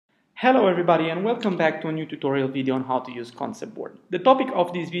Hello everybody and welcome back to a new tutorial video on how to use Conceptboard. The topic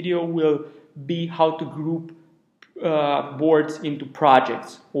of this video will be how to group boards into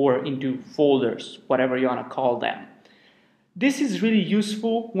projects or into folders, whatever you want to call them. This is really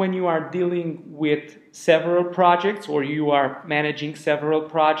useful when you are dealing with several projects or you are managing several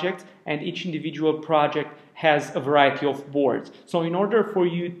projects and each individual project has a variety of boards. So in order for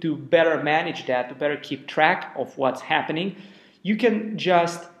you to better manage that, to better keep track of what's happening, you can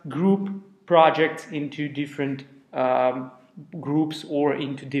just group projects into different groups or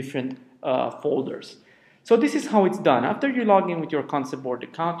into different folders. So this is how it's done. After you log in with your Conceptboard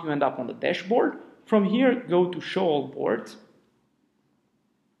account, you end up on the dashboard. From here, go to Show All Boards.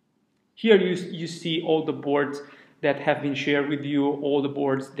 Here you see all the boards that have been shared with you, all the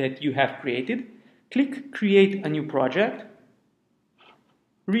boards that you have created. Click Create a New Project.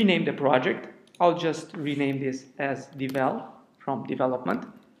 Rename the project. I'll just rename this as Devel from development.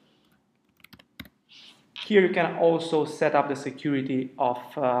 Here you can also set up the security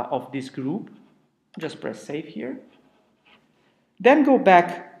of this group. Just press Save here. Then go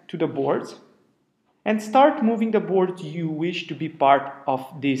back to the boards and start moving the boards you wish to be part of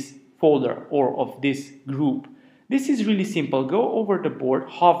this folder or of this group. This is really simple. Go over the board,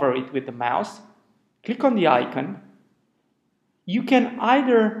 hover it with the mouse, click on the icon. You can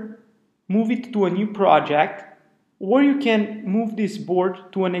either move it to a new project or you can move this board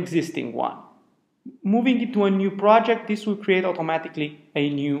to an existing one. Moving it to a new project, this will create automatically a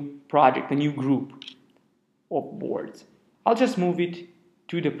new project, a new group of boards. I'll just move it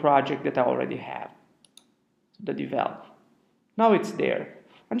to the project that I already have, the Devel. Now it's there.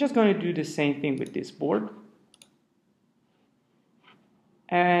 I'm just going to do the same thing with this board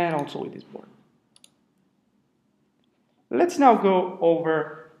and also with this board. Let's now go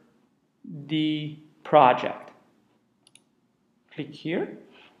over the project. Click here.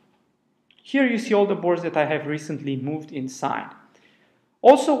 Here you see all the boards that I have recently moved inside.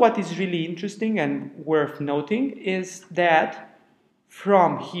 Also, what is really interesting and worth noting is that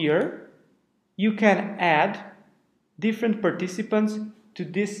from here you can add different participants to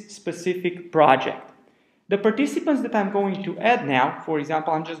this specific project. The participants that I'm going to add now, for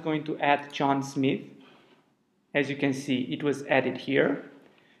example, I'm just going to add John Smith. As you can see, it was added here.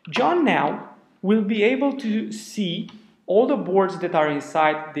 John now will be able to see all the boards that are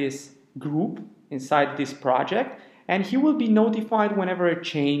inside this group, inside this project, and he will be notified whenever a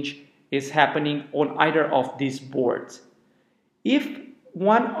change is happening on either of these boards. If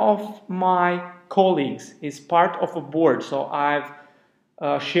one of my colleagues is part of a board, so I've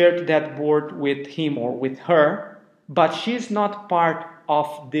shared that board with him or with her, but she's not part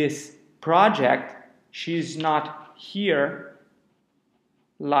of this project, she's not here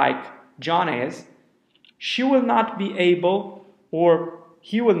like John is, she will not be able or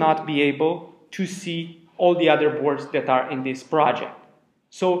he will not be able to see all the other boards that are in this project.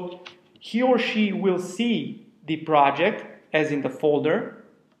 So he or she will see the project as in the folder,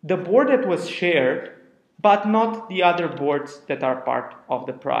 the board that was shared, but not the other boards that are part of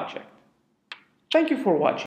the project. Thank you for watching.